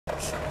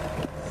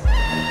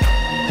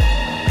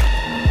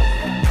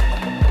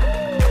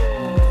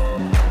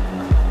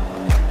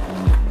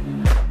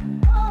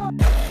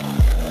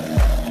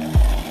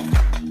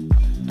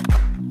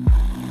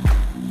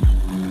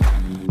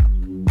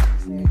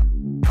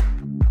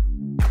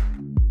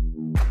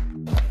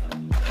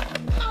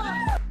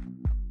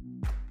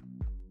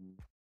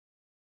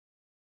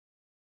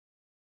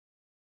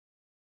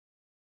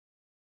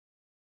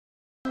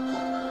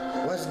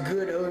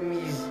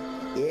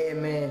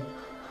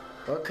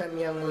Welcome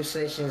YoungO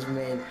Sessions,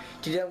 man.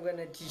 Today I'm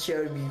gonna teach you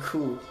how to be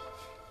cool.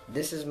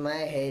 This is my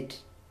head.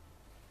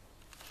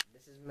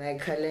 This is my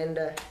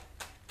calendar.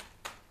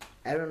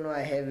 I don't know,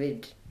 I have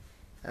it.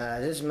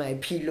 This is my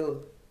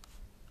pillow.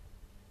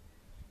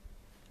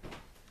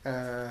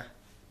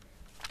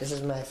 This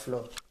is my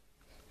floor.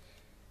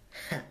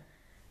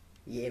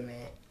 Yeah,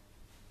 man.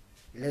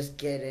 Let's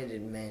get at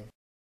it, man.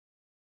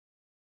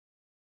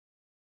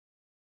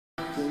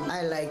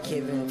 I like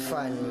having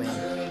fun,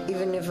 man.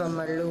 Even if I'm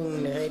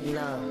alone right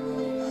now,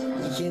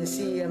 you can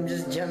see I'm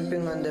just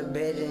jumping on the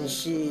bed and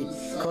shit,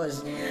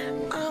 cause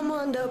I'm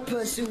on the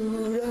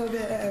pursuit of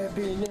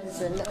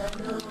happiness, and I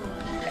know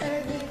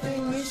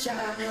everything is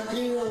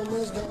shining,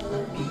 almost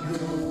gonna be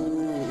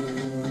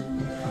good.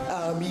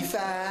 I'll be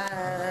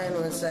fine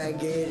once I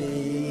get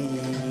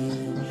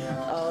it.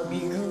 I'll be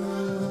good.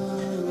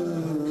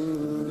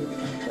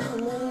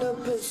 I'm on the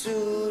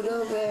pursuit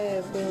of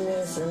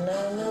happiness, and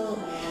I know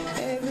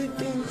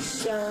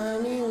everything's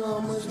shining,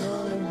 almost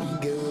gonna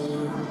be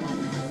good.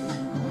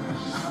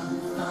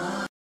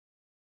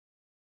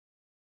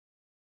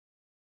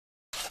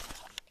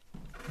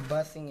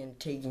 Bathing and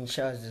taking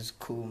showers is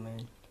cool,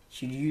 man.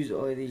 Should use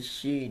all this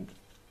shit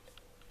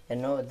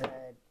and all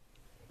that.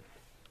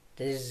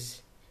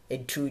 There's a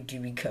tool to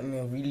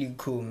becoming really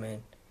cool,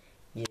 man.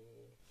 Yeah.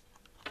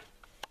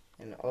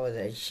 And all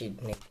that shit,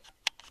 nigga.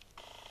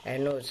 I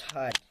know it's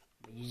hard,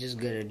 but you just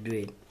gotta do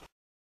it.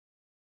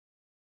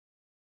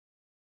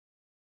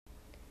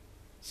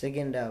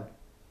 Second up,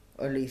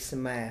 always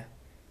smile.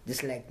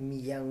 Just like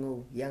me,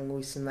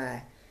 YoungO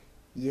smile.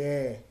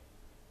 Yeah.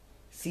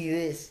 See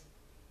this?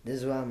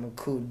 This is why I'm a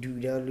cool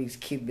dude. I always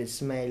keep it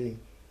smiling.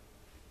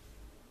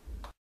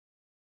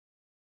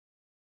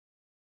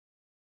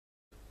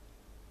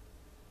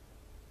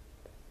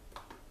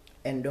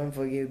 And don't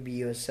forget, be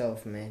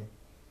yourself, man.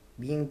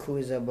 Being cool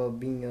is about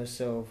being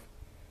yourself.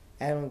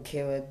 I don't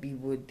care what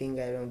people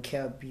think. I don't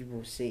care what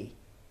people say.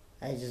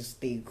 I just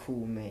stay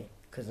cool, man.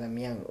 Cause I'm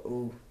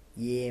YoungO.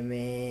 Yeah,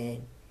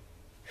 man.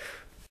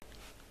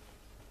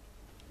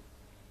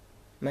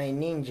 My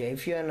ninja,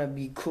 if you wanna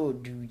be cool,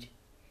 dude,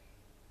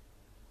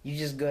 you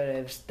just gotta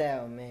have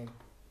style, man.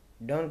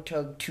 Don't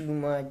talk too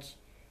much.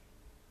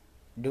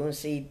 Don't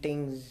say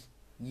things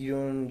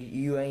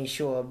you ain't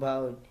sure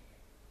about.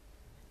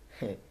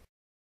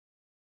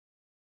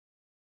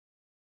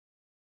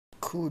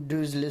 Cool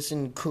dudes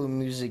listen to cool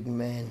music,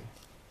 man.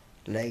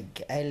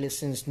 Like, I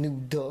listen to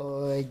Snoop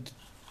Dogg,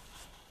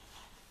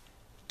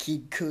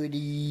 Kid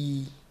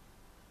Cudi,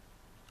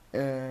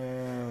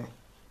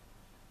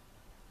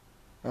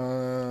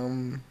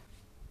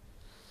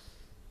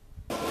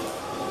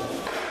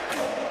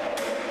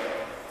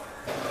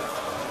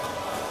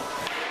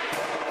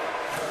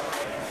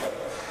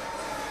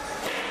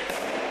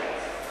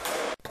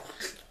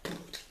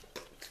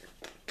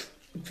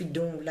 If you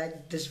don't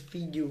like this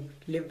video,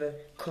 leave a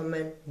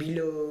comment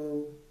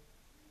below.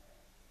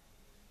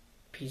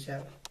 Peace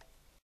out.